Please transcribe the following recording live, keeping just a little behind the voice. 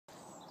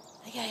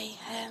Okay,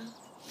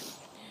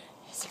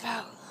 it's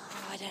about,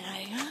 I don't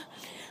know,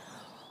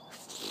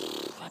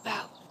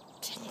 about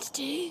 10 to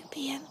 2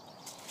 p.m.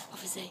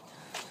 Obviously,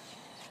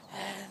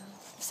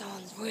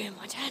 someone's ruined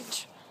my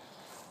tunnel.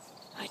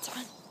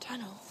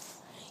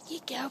 You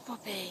girl,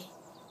 Poppy.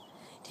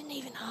 Didn't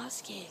even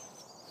ask you.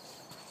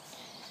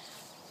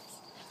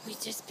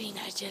 We've just been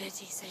at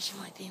agility, so she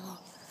might be more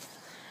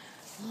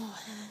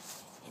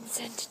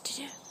incentive to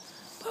do.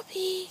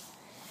 Poppy,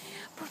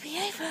 Poppy,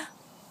 over.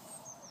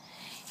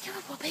 Come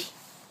on, Poppy.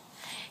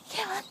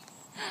 Come on.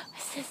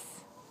 What's this?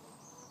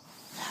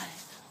 No,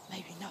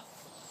 maybe not.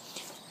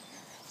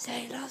 So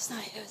last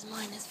night it was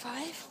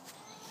 -5.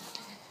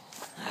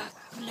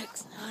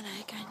 Looks, oh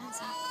no, going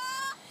inside.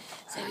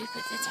 So we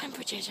put the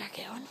temperature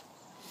jacket on.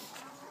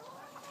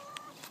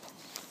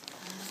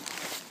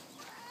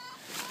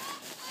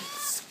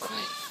 It's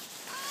great.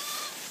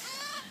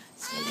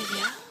 It's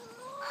Olivia.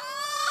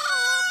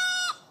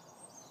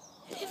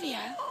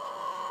 Olivia?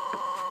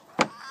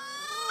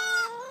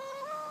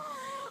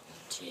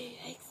 2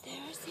 eggs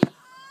there, I see.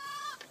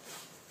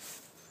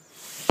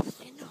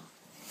 They're not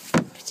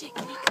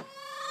particularly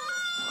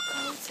not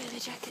cold, so the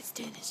jacket's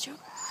doing its job.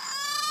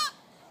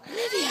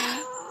 Olivia?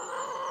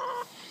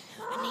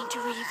 I need to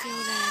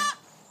refill there.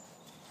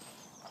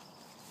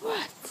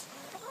 What?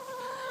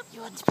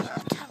 You want to be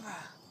on the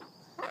camera?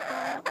 Do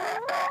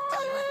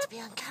you want to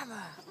be on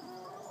camera?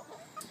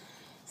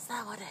 Is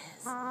that what it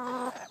is?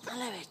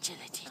 Hello,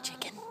 agility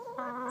chicken.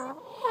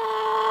 Hello,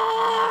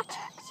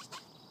 agility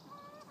chicken.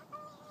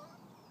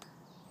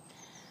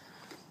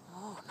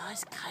 Oh,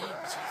 nice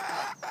combs you've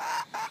got.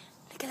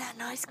 Look at that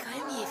nice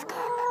comb you've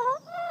got.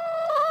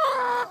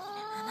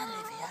 And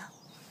Olivia.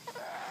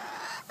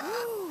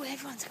 Ooh,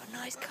 everyone's got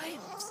nice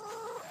combs.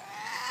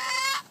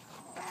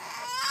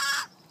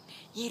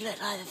 You look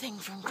like the thing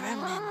from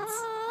Gremlins.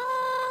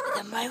 With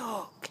the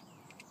mohawk.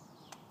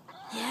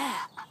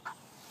 Yeah.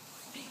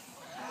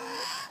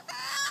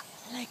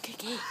 Hello,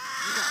 Cookie. You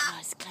got a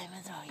nice comb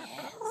as well,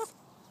 yes?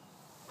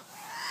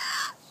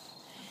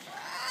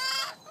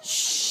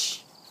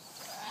 Shh.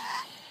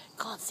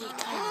 Can't see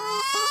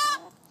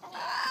comb.